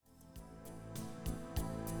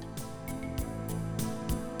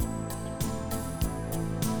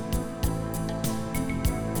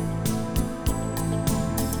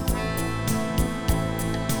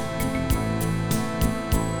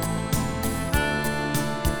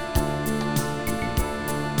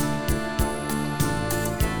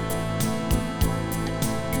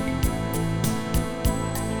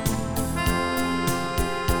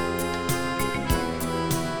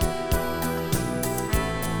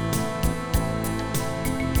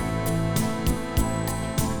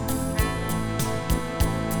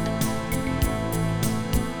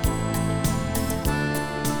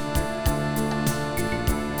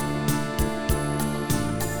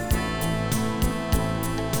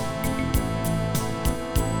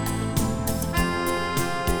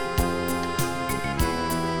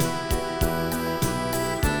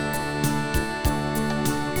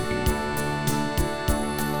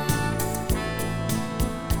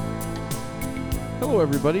Hello,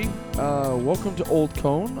 everybody. Welcome to Old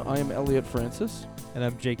Cone. I am Elliot Francis, And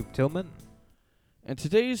I'm Jacob Tillman. and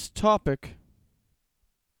today's topic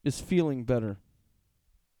is feeling better.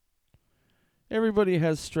 Everybody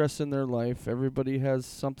has stress in their life. Everybody has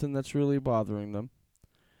something that's really bothering them.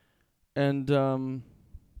 And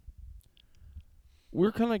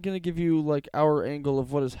we're kind of going to give you like our angle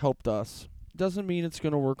of what has helped us. Doesn't mean it's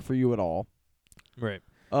going to work for you at all. Right.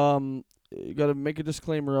 You got to make a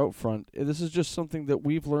disclaimer out front. This is just something that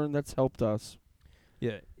we've learned that's helped us.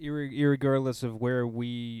 Yeah. Irregardless of where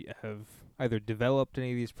we have either developed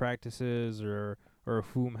any of these practices or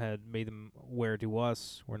whom had made them aware to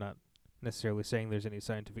us, we're not necessarily saying there's any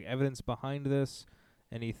scientific evidence behind this,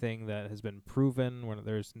 anything that has been proven.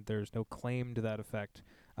 There's no claim to that effect.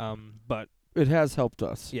 But It has helped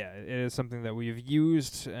us. yeah, it is something that we've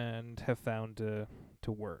used and have found to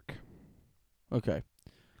work. Okay.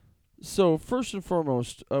 So first and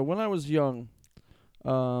foremost, when I was young,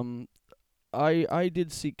 I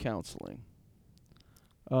did seek counseling.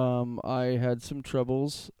 I had some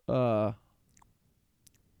troubles, and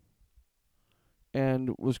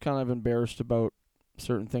was kind of embarrassed about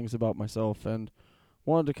certain things about myself, and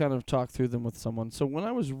wanted to kind of talk through them with someone. So when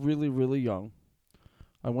I was really, really young,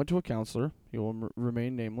 I went to a counselor. He will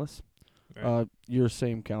remain nameless. Right. Your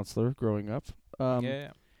same counselor growing up.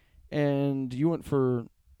 Yeah. And you went for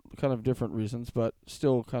kind of different reasons, but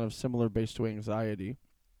still kind of similar based to anxiety.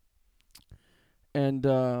 And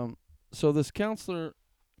so this counselor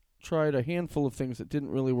tried a handful of things that didn't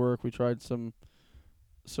really work. We tried some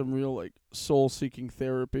real like soul seeking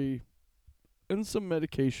therapy and some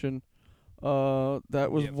medication. That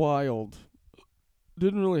was Yep. wild.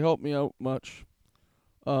 Didn't really help me out much.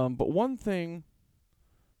 But one thing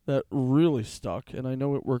that really stuck, and I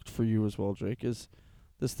know it worked for you as well, Jake, is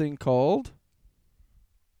this thing called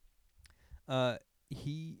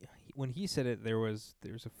He when he said it, there was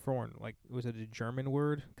a foreign, like, was it a German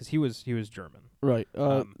word? Because he was German. right.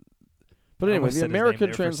 But I anyway, almost the said his name American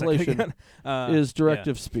there for a second translation again. is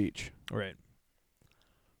directive speech. Right.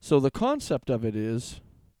 So the concept of it is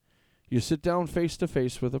you sit down face to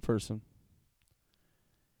face with a person,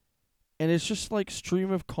 and it's just like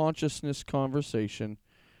stream of consciousness conversation.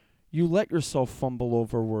 You let yourself fumble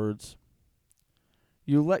over words.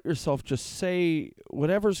 You let yourself just say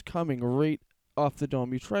whatever's coming right off the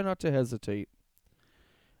dome. You try not to hesitate.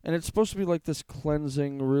 And it's supposed to be like this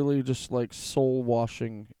cleansing, really just like soul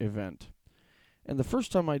washing event. And the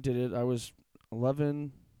first time I did it, I was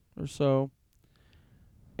 11 or so.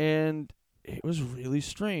 And it was really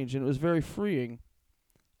strange, and it was very freeing.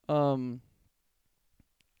 What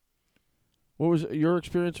was your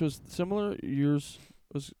experience? Was similar? Yours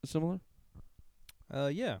was similar?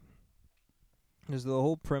 Yeah. Because the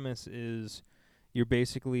whole premise is you're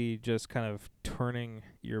basically just kind of turning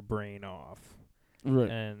your brain off Right.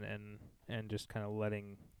 and just kind of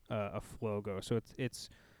letting a flow go. So it's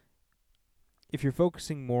if you're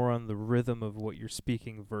focusing more on the rhythm of what you're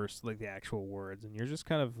speaking versus like the actual words, and you're just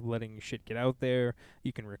kind of letting shit get out there,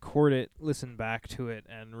 you can record it, listen back to it,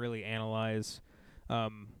 and really analyze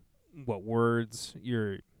what words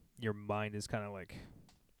your mind is kind of like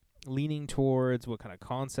leaning towards, what kind of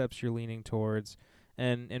concepts you're leaning towards,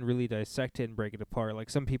 and really dissect it and break it apart. Like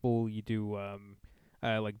some people, you do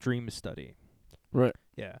like dream study. Right.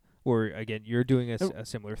 Yeah. Or again, you're doing a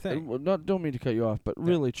similar thing. Don't mean to cut you off, but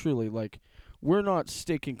really, truly, like, we're not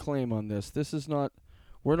staking claim on this. This is not.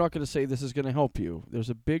 We're not going to say this is going to help you.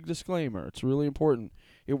 There's a big disclaimer. It's really important.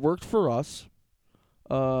 It worked for us,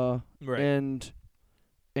 Right. and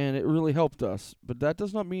it really helped us. But that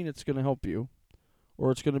does not mean it's going to help you,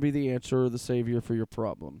 or it's going to be the answer or the savior for your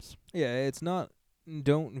problems. Yeah, it's not.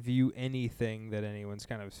 Don't view anything that anyone's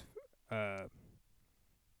kind of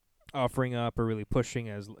offering up or really pushing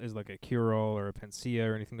as like a cure-all or a panacea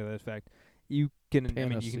or anything to that effect. You can,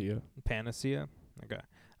 Panacea. Panacea. Okay.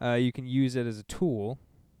 You can use it as a tool.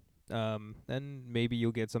 And maybe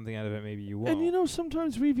you'll get something out of it. Maybe you won't. And you know,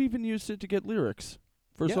 sometimes we've even used it to get lyrics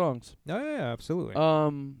for songs. Oh yeah, absolutely.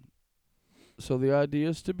 So the idea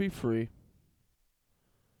is to be free,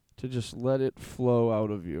 to just let it flow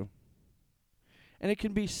out of you. And it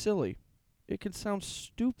can be silly. It can sound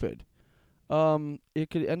stupid. It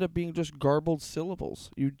could end up being just garbled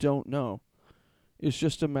syllables. You don't know. It's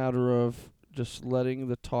just a matter of just letting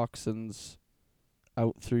the toxins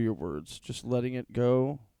out through your words, just letting it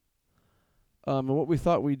go. And what we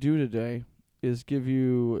thought we'd do today is give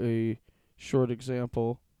you a short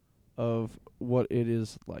example of what it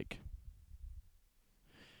is like.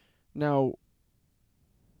 Now,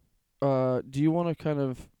 do you want to kind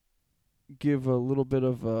of give a little bit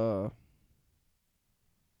of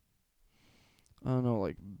I don't know,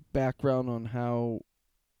 like background on how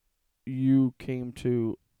you came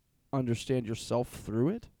to understand yourself through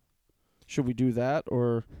it? Should we do that,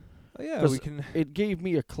 or Oh, yeah, we 'cause can. it gave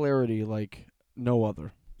me a clarity like no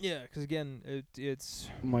other. Yeah, because again, it's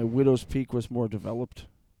My widow's peak was more developed.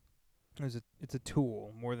 it's a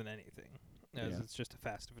tool more than anything, as Yeah. it's just a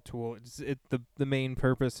fast of a tool. The main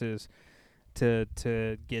purpose is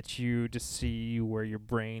to get you to see where your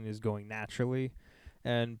brain is going naturally,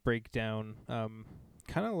 and break down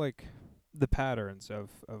kind of like the patterns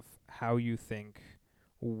of how you think,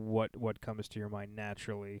 what comes to your mind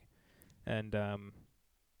naturally, and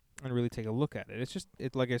really take a look at it. It's just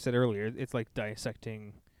like I said earlier, it's like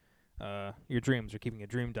dissecting your dreams or keeping a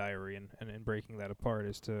dream diary and breaking that apart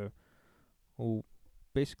as to well,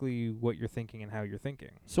 basically what you're thinking and how you're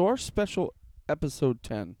thinking. So our special episode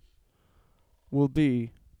 10 will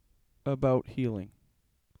be about healing.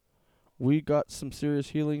 We got some serious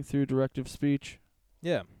healing through directive speech,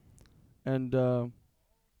 Yeah. and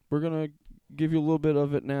we're going to give you a little bit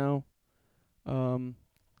of it now.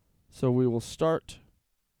 So we will start.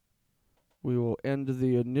 We will end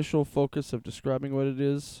the initial focus of describing what it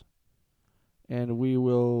is, and we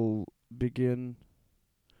will begin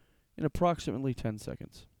in approximately 10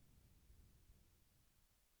 seconds.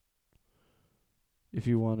 If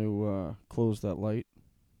you want to close that light.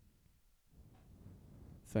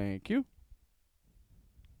 Thank you.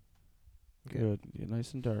 Okay. Good. Yeah,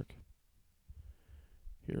 nice and dark.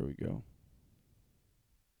 Here we go.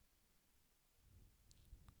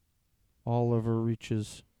 Oliver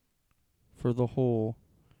reaches for the hole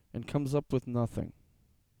and comes up with nothing.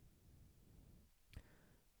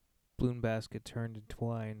 Balloon basket turned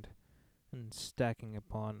entwined and stacking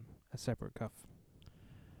upon a separate cuff.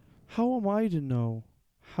 How am I to know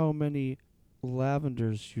how many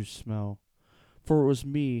lavenders you smell? For it was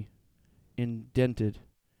me, indented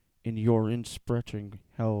in your inspreading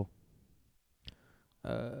hell.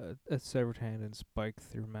 A severed hand and spike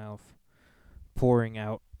through mouth, pouring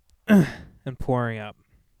out and pouring up.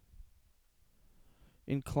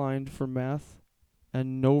 Inclined for math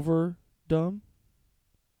and nover dumb?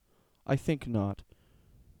 I think not.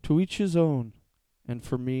 To each his own, and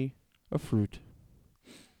for me a fruit.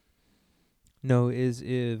 No is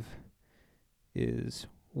if is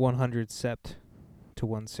 100 sept to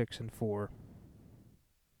 1 6 and 4.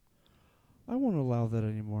 I won't allow that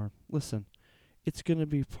anymore. Listen, it's going to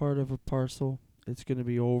be part of a parcel. It's going to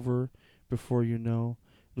be over before you know.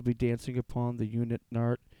 It'll be dancing upon the unit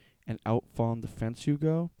nart, and out from the fence you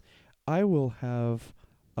go. I will have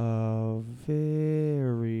a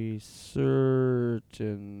very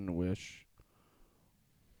certain wish.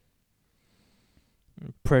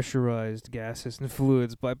 Pressurized gases and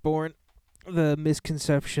fluids by Bourne. The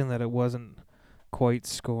misconception that it wasn't quite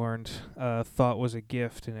scorned, thought was a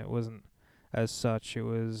gift, and it wasn't as such. It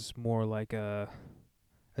was more like a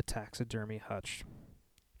taxidermy hutch.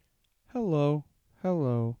 Hello,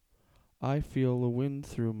 hello. I feel a wind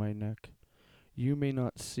through my neck. You may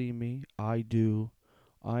not see me. I do.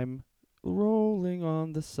 I'm rolling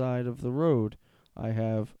on the side of the road. I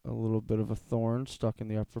have a little bit of a thorn stuck in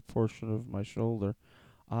the upper portion of my shoulder.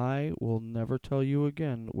 I will never tell you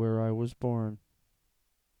again where I was born.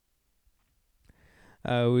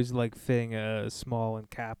 It was like fitting a small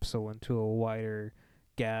capsule into a wider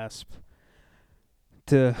gasp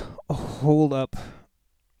to hold up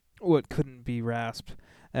what couldn't be rasped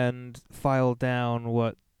and file down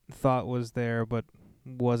what thought was there but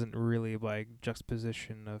wasn't really, by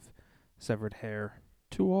juxtaposition of severed hair.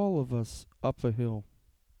 To all of us up a hill.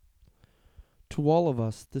 To all of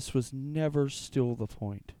us, this was never still the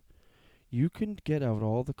point. You can get out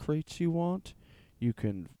all the crates you want. You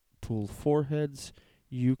can pull foreheads.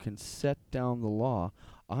 You can set down the law.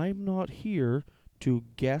 I'm not here to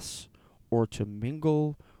guess or to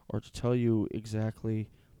mingle or to tell you exactly,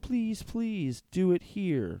 please, please, do it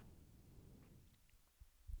here.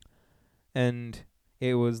 And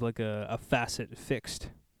it was like a facet fixed,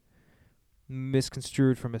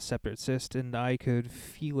 misconstrued from a separate cyst, and I could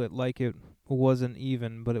feel it like it wasn't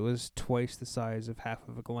even, but it was twice the size of half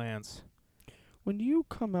of a glance. When you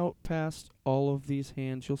come out past all of these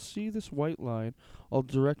hands, you'll see this white line. I'll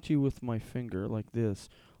direct you with my finger like this.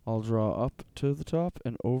 I'll draw up to the top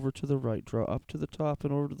and over to the right. Draw up to the top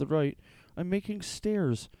and over to the right. I'm making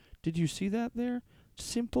stairs. Did you see that there?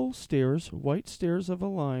 Simple stairs, white stairs of a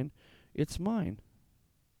line. It's mine.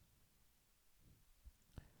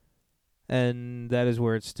 And that is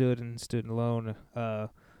where it stood, and stood alone,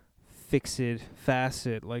 fixed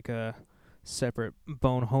facet, like a separate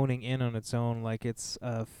bone honing in on its own, like it's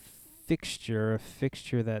a fixture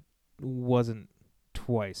that wasn't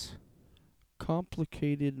twice.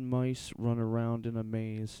 complicated mice run around in a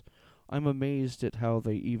maze. I'm amazed at how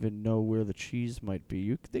they even know where the cheese might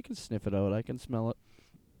be. They can sniff it out. I can smell it.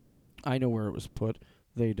 I know where it was put.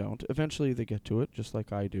 They don't. Eventually they get to it, just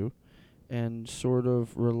like I do, and sort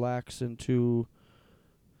of relax into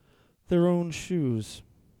their own shoes.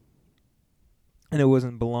 And it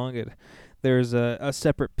wasn't belonged. There's a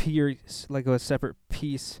separate piece, like a separate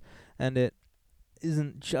piece, and it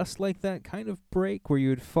isn't just like that kind of break where you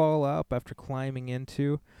would fall up after climbing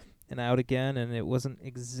into and out again, and it wasn't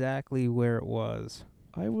exactly where it was.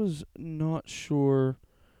 I was not sure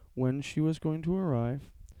when she was going to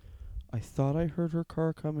arrive. I thought I heard her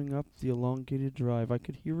car coming up the elongated drive. I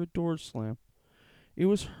could hear a door slam. It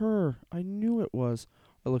was her. I knew it was.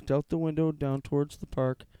 I looked out the window down towards the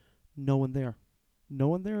park. No one there. No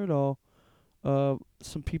one there at all.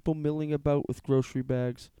 Some people milling about with grocery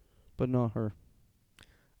bags, but not her.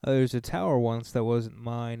 There's a tower once that wasn't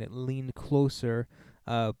mine. It leaned closer,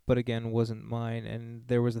 but again wasn't mine. And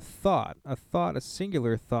there was a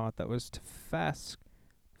singular thought that was to fast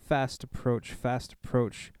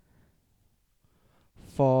approach.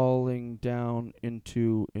 Falling down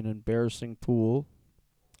into an embarrassing pool.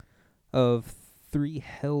 Of 3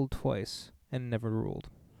 held twice and never ruled.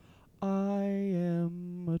 I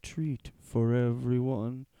am a treat for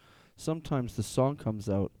everyone. Sometimes the song comes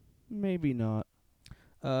out. Maybe not.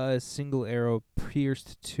 A single arrow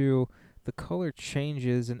pierced 2. The color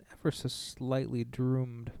changes and ever so slightly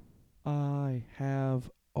droomed. I have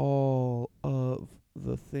all of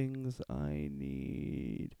the things I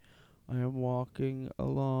need. I am walking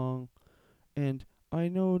along, and I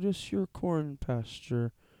notice your corn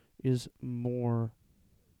pasture is more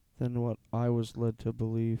than what I was led to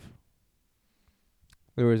believe.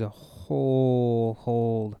 There was a whole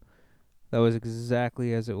hold that was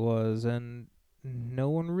exactly as it was, and no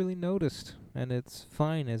one really noticed, and it's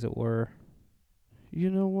fine as it were. You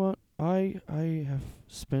know what? I have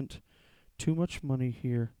spent too much money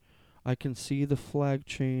here. I can see the flag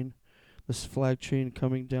chain, this flag chain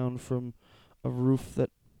coming down from a roof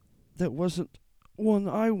that wasn't one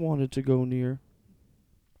I wanted to go near.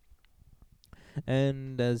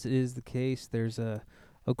 And as is the case, there's a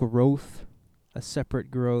growth, a separate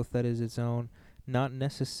growth that is its own, not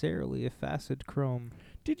necessarily a facet chrome.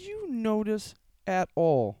 Did you notice at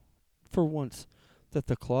all, for once, that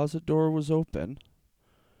the closet door was open?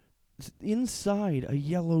 Inside a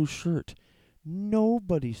yellow shirt.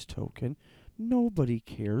 Nobody's token. Nobody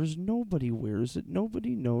cares. Nobody wears it.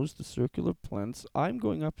 Nobody knows the circular plants. I'm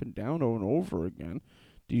going up and down and over again.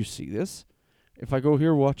 Do you see this? If I go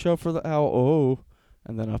here, watch out for the owl. Oh,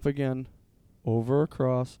 and then up again, over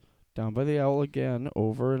across, down by the owl again,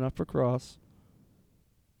 over and up across.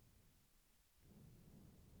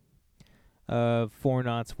 4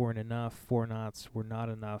 knots weren't enough. 4 knots were not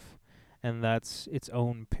enough, and that's its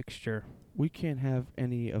own picture. We can't have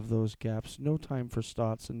any of those gaps. No time for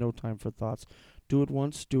thoughts and no time for thoughts. Do it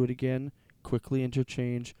once, do it again. Quickly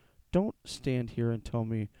interchange. Don't stand here and tell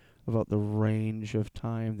me about the range of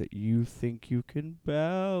time that you think you can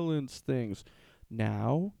balance things.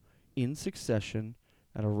 Now, in succession,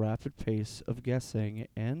 at a rapid pace of guessing,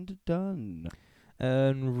 and done.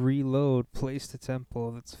 And reload, place the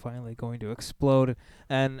temple that's finally going to explode.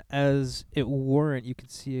 And as it weren't, you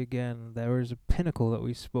could see again there was a pinnacle that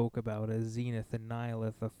we spoke about, a zenith, a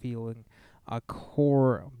nihilith, a feeling, a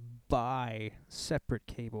core by separate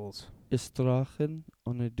cables. Istrachen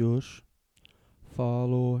on a douche.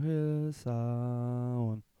 Follow his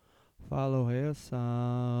sound. Follow his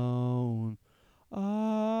sound.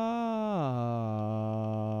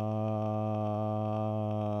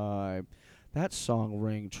 That song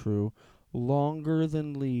rang true. Longer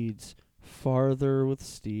than leads, farther with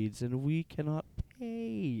steeds, and we cannot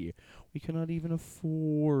pay. We cannot even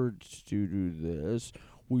afford to do this.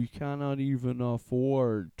 We cannot even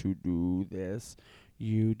afford to do this.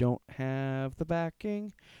 You don't have the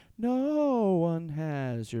backing. No one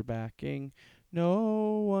has your backing.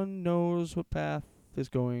 No one knows what path is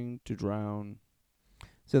going to drown.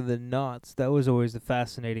 So the knots, that was always the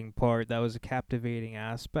fascinating part. That was a captivating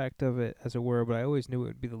aspect of it, as it were, but I always knew it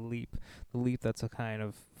would be the leap. The leap that's a kind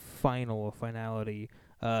of finality.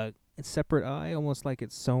 It's separate eye, almost like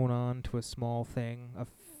it's sewn on to a small thing, a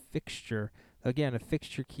fixture. Again, a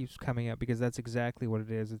fixture keeps coming up because that's exactly what it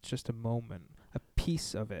is. It's just a moment, a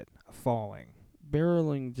piece of it, falling.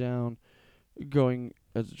 Barreling down, going,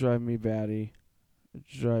 it's driving me batty. It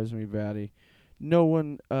drives me batty. No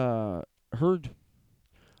one heard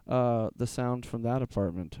the sound from that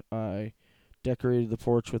apartment. I decorated the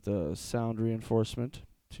porch with a sound reinforcement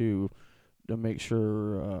to make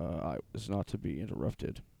sure I was not to be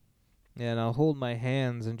interrupted. And I'll hold my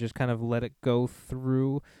hands and just kind of let it go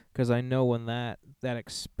through, 'cause I know when that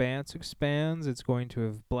expanse expands, it's going to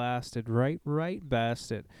have blasted right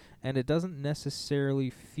past it, and it doesn't necessarily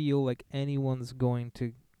feel like anyone's going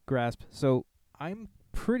to grasp. So I'm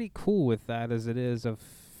pretty cool with that as it is of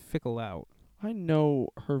fickle out. I know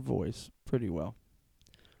her voice pretty well.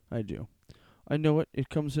 I do. I know it. It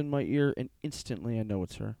comes in my ear, and instantly I know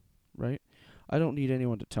it's her, right? I don't need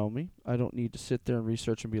anyone to tell me. I don't need to sit there and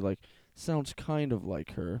research and be like, sounds kind of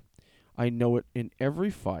like her. I know it in every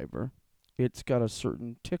fiber. It's got a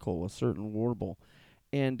certain tickle, a certain warble.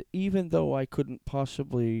 And even though I couldn't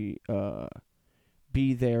possibly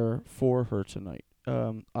be there for her tonight,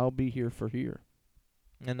 I'll be here for her.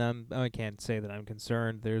 And I can't say that I'm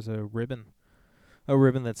concerned. There's a ribbon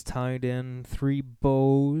that's tied in 3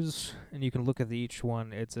 bows, and you can look at each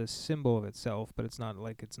one. It's a symbol of itself, but it's not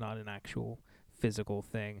an actual physical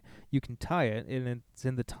thing. You can tie it, and it's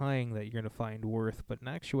in the tying that you're going to find worth, but in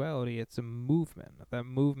actuality, it's a movement. That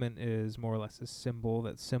movement is more or less a symbol.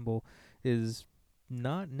 That symbol is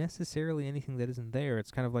not necessarily anything that isn't there. It's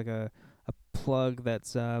kind of like a plug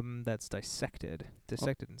that's dissected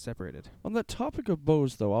and separated. On that topic of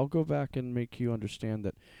bows, though, I'll go back and make you understand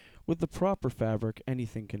that with the proper fabric,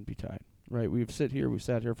 anything can be tied. Right? We've sat here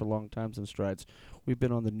for long times in strides. We've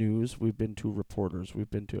been on the news. We've been to reporters. We've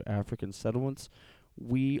been to African settlements.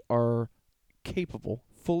 We are capable,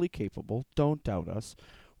 fully capable. Don't doubt us.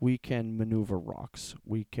 We can maneuver rocks.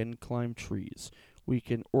 We can climb trees. We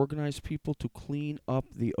can organize people to clean up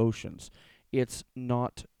the oceans. It's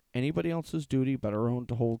not anybody else's duty but our own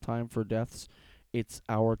to hold time for deaths. It's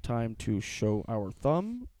our time to show our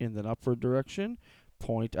thumb in an upward direction,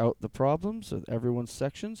 point out the problems of everyone's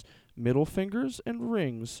sections, middle fingers and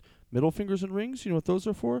rings. Middle fingers and rings, you know what those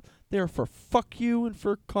are for? They are for fuck you and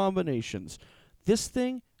for combinations. This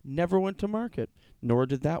thing never went to market, nor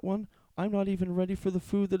did that one. I'm not even ready for the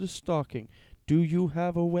food that is stalking. Do you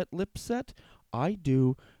have a wet lip set? I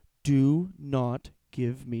do. Do not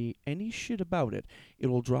give me any shit about it.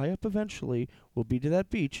 It'll dry up eventually. We'll be to that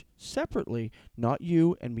beach separately, not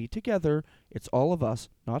you and me together. It's all of us,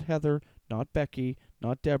 not Heather, not Becky,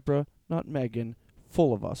 not Deborah, not Megan.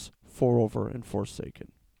 Full of us, for and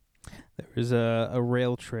forsaken. There is a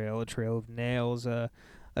rail trail, a trail of nails, a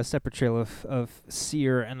separate trail of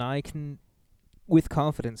sear, and I can, with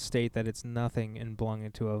confidence, state that it's nothing in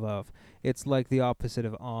belonging to a love. It's like the opposite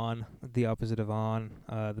of on,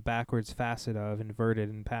 the backwards facet of inverted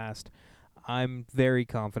and past. I'm very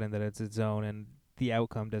confident that it's its own, and the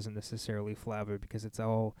outcome doesn't necessarily flavor because it's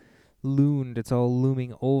all it's all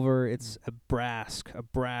looming over. It's a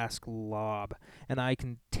brask lob, and I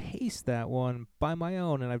can taste that one by my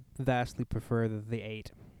own, and I vastly prefer the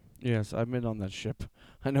 8. Yes, I've been on that ship.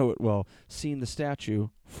 I know it well. Seen the statue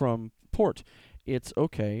from port. It's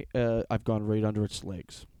okay. I've gone right under its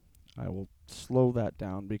legs. I will slow that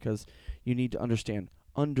down because you need to understand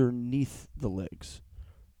underneath the legs.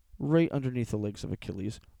 Right underneath the legs of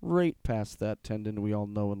Achilles. Right past that tendon we all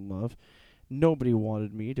know and love. Nobody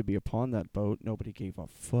wanted me to be upon that boat. Nobody gave a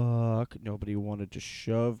fuck. Nobody wanted to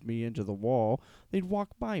shove me into the wall. They'd walk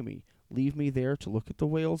by me, leave me there to look at the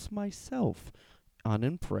whales myself.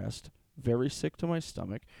 Unimpressed, very sick to my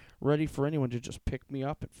stomach, ready for anyone to just pick me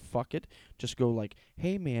up and fuck it. Just go like,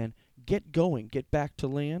 hey man, get going, get back to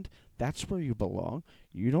land. That's where you belong.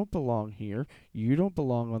 You don't belong here. You don't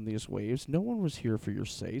belong on these waves. No one was here for your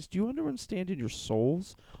says. Do you understand in your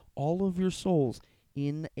souls? All of your souls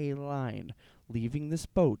in a line, leaving this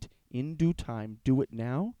boat in due time. Do it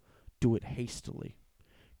now. Do it hastily.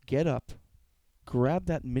 Get up. Grab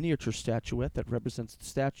that miniature statuette that represents the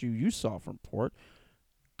statue you saw from port.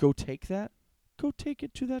 Go take that. Go take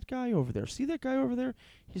it to that guy over there. See that guy over there?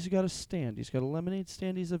 He's got a stand. He's got a lemonade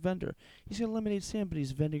stand. He's a vendor. He's got a lemonade stand, but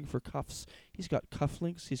he's vending for cuffs. He's got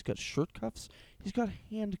cufflinks. He's got shirt cuffs. He's got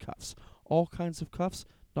handcuffs. All kinds of cuffs.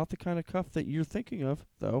 Not the kind of cuff that you're thinking of,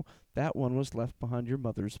 though. That one was left behind your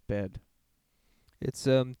mother's bed. It's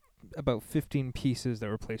about 15 pieces that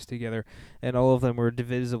were placed together, and all of them were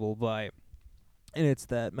divisible by. And it's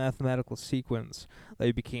that mathematical sequence that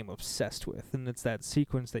you became obsessed with. And it's that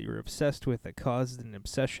sequence that you were obsessed with that caused an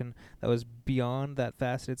obsession that was beyond that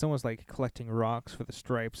facet. It's almost like collecting rocks for the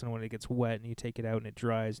stripes, and when it gets wet and you take it out and it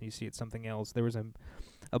dries and you see it's something else. There was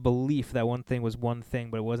a belief that one thing was one thing,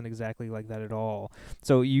 but it wasn't exactly like that at all.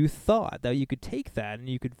 So you thought that you could take that and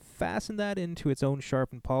you could fasten that into its own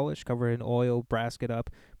sharpened polish, cover it in oil, brask it up,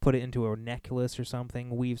 put it into a necklace or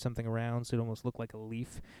something, weave something around so it almost looked like a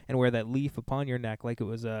leaf, and wear that leaf upon your neck like it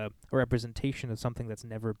was a representation of something that's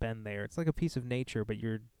never been there. It's like a piece of nature, but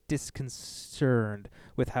you're disconcerted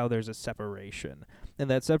with how there's a separation. And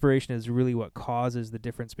that separation is really what causes the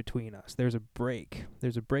difference between us. There's a break.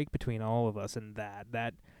 There's a break between all of us and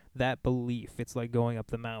that belief. It's like going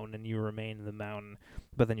up the mountain and you remain in the mountain,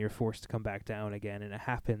 but then you're forced to come back down again. And it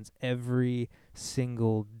happens every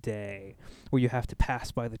single day where you have to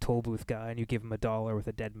pass by the toll booth guy and you give him $1 with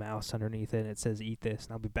a dead mouse underneath it and it says, "Eat this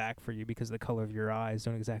and I'll be back for you," because the color of your eyes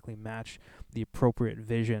don't exactly match the appropriate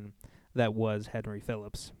vision that was Henry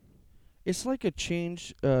Phillips. It's like a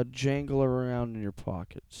change jangle around in your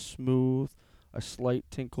pocket. Smooth, a slight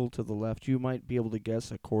tinkle to the left. You might be able to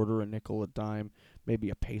guess a quarter, a nickel, a dime, maybe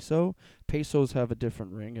a peso. Pesos have a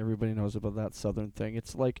different ring. Everybody knows about that southern thing.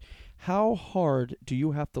 It's like, how hard do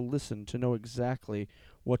you have to listen to know exactly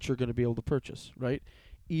what you're going to be able to purchase, right?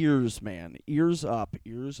 Ears, man. Ears up,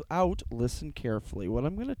 ears out. Listen carefully. What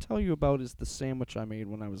I'm going to tell you about is the sandwich I made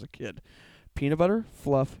when I was a kid. Peanut butter,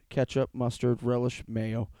 fluff, ketchup, mustard, relish,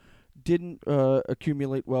 mayo. Didn't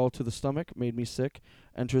accumulate well to the stomach, made me sick.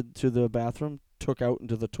 Entered to the bathroom, took out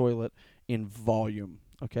into the toilet in volume.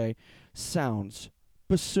 Okay? Sounds,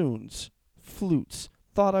 bassoons, flutes.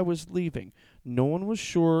 Thought I was leaving. No one was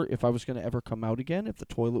sure if I was going to ever come out again, if the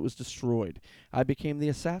toilet was destroyed. I became the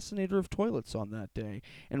assassinator of toilets on that day.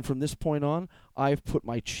 And from this point on, I've put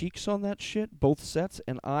my cheeks on that shit, both sets,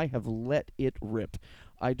 and I have let it rip.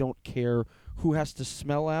 I don't care who has to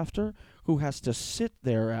smell after, who has to sit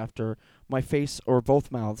there after. My face or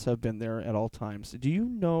both mouths have been there at all times. Do you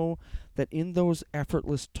know that in those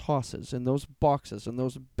effortless tosses, in those boxes, in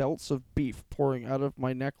those belts of beef pouring out of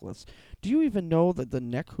my necklace, do you even know that the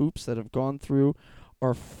neck hoops that have gone through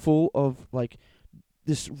are full of, like,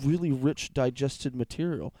 this really rich digested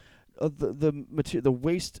material? The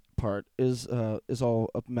waste part is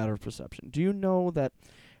all a matter of perception. Do you know that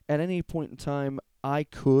at any point in time, I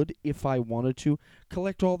could, if I wanted to,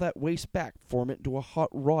 collect all that waste back, form it into a hot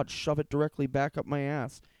rod, shove it directly back up my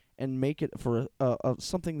ass, and make it for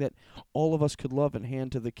something that all of us could love and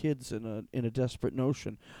hand to the kids in a desperate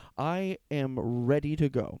notion. I am ready to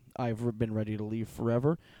go. I've been ready to leave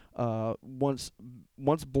forever. Once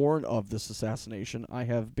born of this assassination, I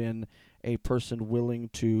have been a person willing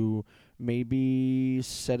to maybe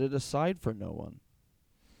set it aside for no one.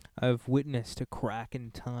 I've witnessed a crack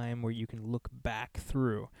in time where you can look back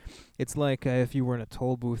through. It's like if you were in a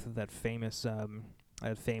toll booth of that famous holder.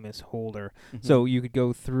 Mm-hmm. So you could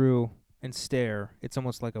go through and stare. It's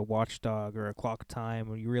almost like a watchdog or a clock of time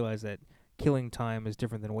when you realize that killing time is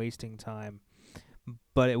different than wasting time.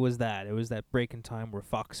 But it was that break in time where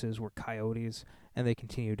foxes were coyotes and they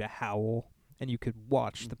continued to howl. And you could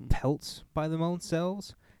watch the pelts by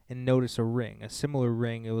themselves and notice a ring, a similar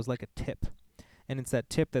ring. It was like a tip. And it's that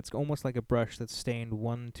tip that's almost like a brush that's stained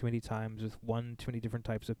one too many times with one too many different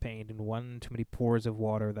types of paint and one too many pores of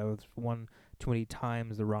water that was one too many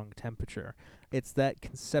times the wrong temperature. It's that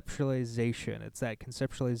conceptualization. It's that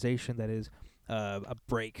conceptualization that is a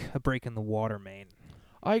break in the water main.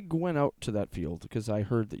 I went out to that field because I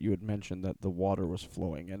heard that you had mentioned that the water was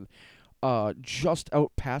flowing, and just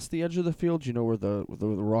out past the edge of the field, you know where the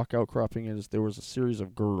rock outcropping is, there was a series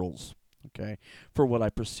of girls. Okay, for what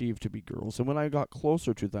I perceived to be girls. And when I got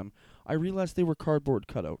closer to them, I realized they were cardboard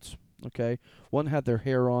cutouts. Okay, one had their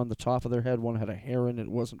hair on the top of their head, one had a heron, and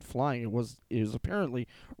it wasn't flying. It was apparently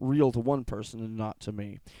real to one person and not to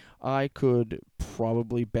me. I could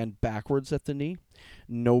probably bend backwards at the knee.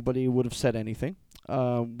 Nobody would have said anything.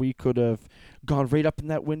 We could have gone right up in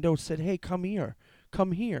that window, said, "Hey, come here,"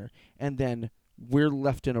 and then we're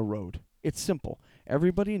left in a road. It's simple.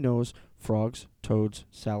 Everybody knows frogs, toads,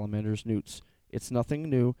 salamanders, newts. It's nothing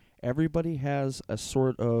new. Everybody has a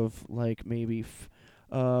sort of, like, maybe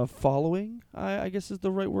following, I guess is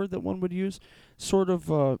the right word that one would use, sort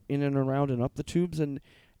of in and around and up the tubes. And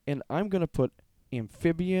I'm going to put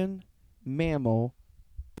amphibian, mammal,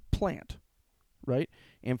 plant, right?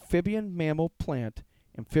 Amphibian, mammal, plant,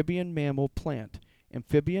 amphibian, mammal, plant,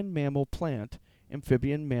 amphibian, mammal, plant,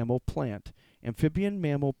 amphibian, mammal, plant, amphibian,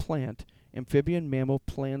 mammal, plant, amphibian, mammal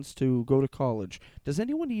plans to go to college. Does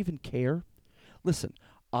anyone even care? Listen,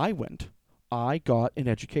 I got an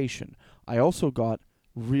education. I also got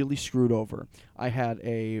really screwed over. I had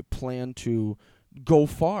a plan to go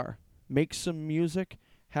far, make some music,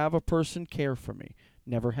 have a person care for me.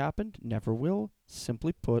 Never happened, never will.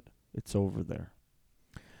 Simply put, it's over there.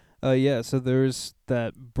 Yeah, so there's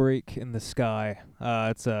that break in the sky.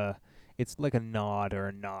 It's like a nod or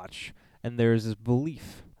a notch, and there's this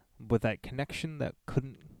belief with that connection that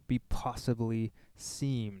couldn't be possibly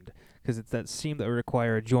seamed, because it's that seam that would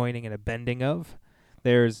require a joining and a bending of.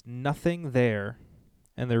 There's nothing there,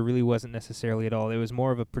 and there really wasn't necessarily at all. It was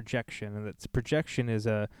more of a projection, and that projection is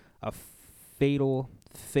a fatal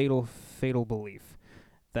belief.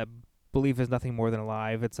 That belief is nothing more than a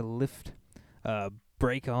lie. It's a lift,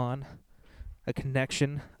 break on, a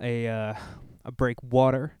connection, a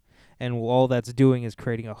breakwater, and all that's doing is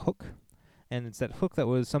creating a hook. And it's that hook that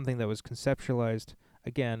was something that was conceptualized,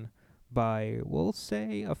 again, by, we'll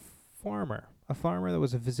say, a farmer. A farmer that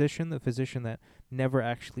was a physician, the physician that never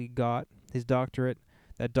actually got his doctorate.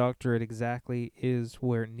 That doctorate exactly is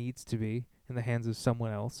where it needs to be, in the hands of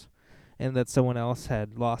someone else. And that someone else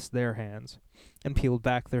had lost their hands and peeled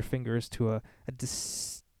back their fingers to a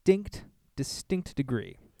distinct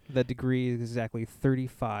degree. That degree is exactly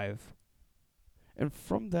 35. And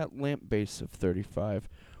from that lamp base of 35,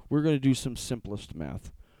 we're going to do some simplest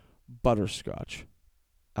math. Butterscotch,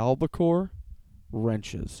 albacore,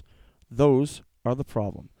 wrenches. Those are the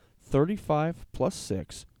problem. 35 plus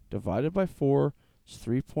 6 divided by 4 is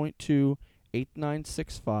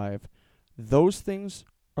 3.28965. Those things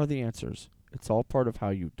are the answers. It's all part of how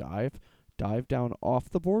you dive down off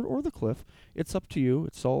the board or the cliff. It's up to you.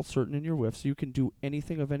 It's all certain in your whiffs. You can do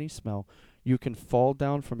anything of any smell. You can fall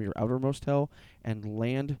down from your outermost hell and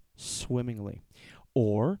land swimmingly.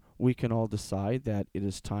 Or we can all decide that it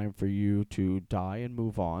is time for you to die and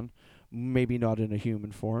move on. Maybe not in a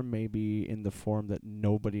human form, maybe in the form that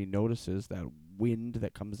nobody notices, that wind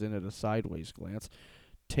that comes in at a sideways glance.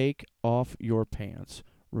 Take off your pants.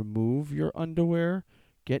 Remove your underwear.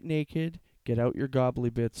 Get naked. Get out your gobbly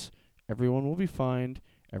bits. Everyone will be fine.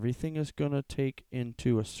 Everything is going to take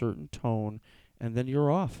into a certain tone, and then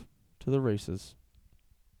you're off to the races.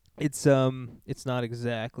 It's not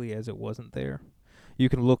exactly as it wasn't there. You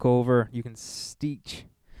can look over, you can steech,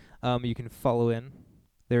 you can follow in.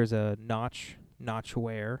 There's a notch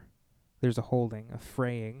wear. There's a holding, a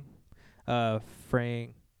fraying,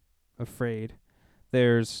 afraid.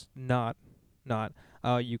 There's not.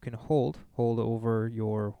 You can hold over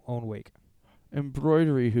your own wake.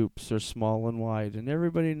 Embroidery hoops are small and wide, and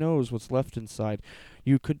everybody knows what's left inside.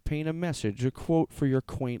 You could paint a message, a quote for your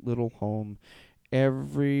quaint little home.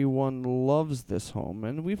 Everyone loves this home,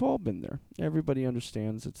 and we've all been there. Everybody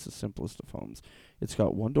understands it's the simplest of homes. It's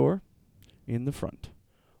got one door in the front,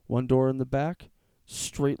 one door in the back,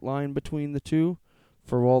 straight line between the two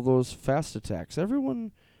for all those fast attacks.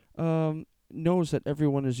 Everyone knows that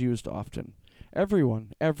everyone is used often.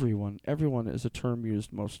 Everyone is a term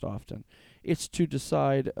used most often. It's to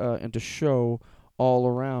decide and to show all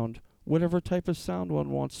around whatever type of sound one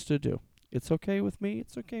wants to do. It's okay with me.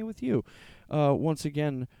 It's okay with you. Once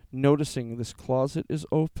again, noticing this closet is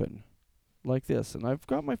open like this. And I've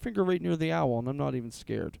got my finger right near the owl, and I'm not even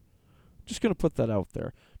scared. Just going to put that out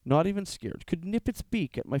there. Not even scared. Could nip its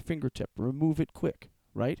beak at my fingertip. Remove it quick,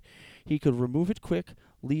 right? He could remove it quick,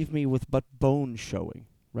 leave me with but bone showing,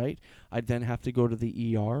 right? I'd then have to go to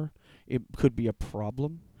the ER. It could be a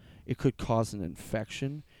problem. It could cause an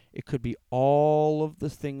infection. It could be all of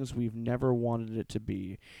the things we've never wanted it to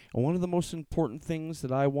be. And one of the most important things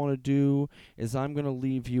that I want to do is I'm going to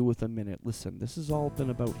leave you with a minute. Listen, this has all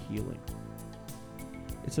been about healing.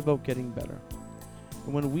 It's about getting better.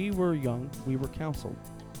 And when we were young, we were counseled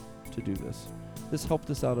to do this. This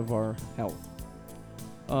helped us out of our health.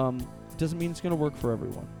 Doesn't mean it's going to work for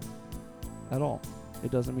everyone at all.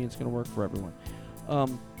 It doesn't mean it's going to work for everyone.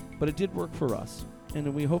 But it did work for us.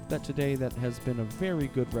 And we hope that today that has been a very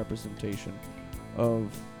good representation of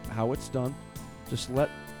how it's done. Just let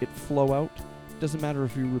it flow out. Doesn't matter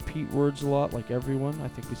if you repeat words a lot like everyone. I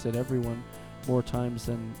think we said everyone more times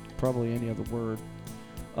than probably any other word.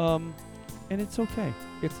 And it's okay.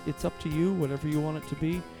 It's up to you, whatever you want it to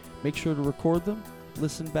be. Make sure to record them.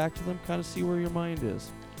 Listen back to them. Kind of see where your mind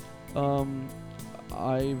is.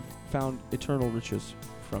 I've found eternal riches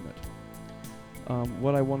from it.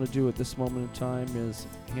 What I want to do at this moment in time is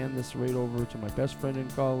hand this right over to my best friend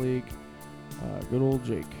and colleague, good old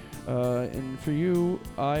Jake. And for you,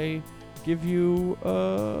 I give you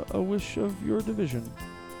a wish of your division.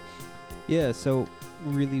 Yeah, so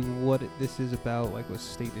really what this is about, like was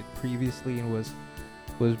stated previously and was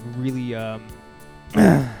really a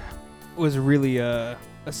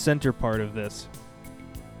center part of this,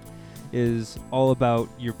 is all about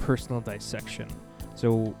your personal dissection.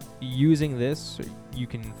 So using this, you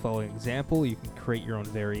can follow an example, you can create your own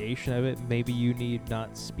variation of it. Maybe you need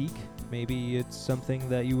not speak. Maybe it's something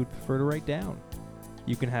that you would prefer to write down.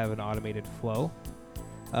 You can have an automated flow.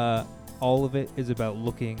 All of it is about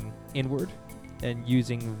looking inward and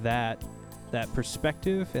using that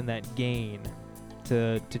perspective and that gain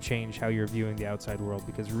to change how you're viewing the outside world,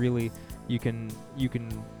 because really you can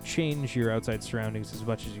change your outside surroundings as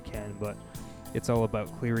much as you can, but it's all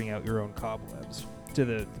about clearing out your own cobwebs to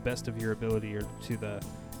the best of your ability, or to the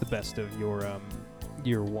best of your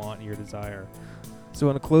your want, your desire. So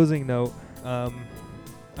on a closing note, I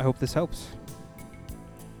hope this helps.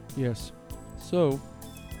 Yes. So,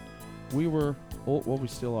 we were old, well, we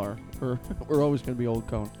still are. We're always going to be Old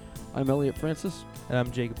Cone. I'm Elliot Francis. And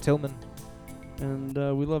I'm Jacob Tillman. And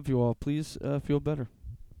we love you all. Please feel better.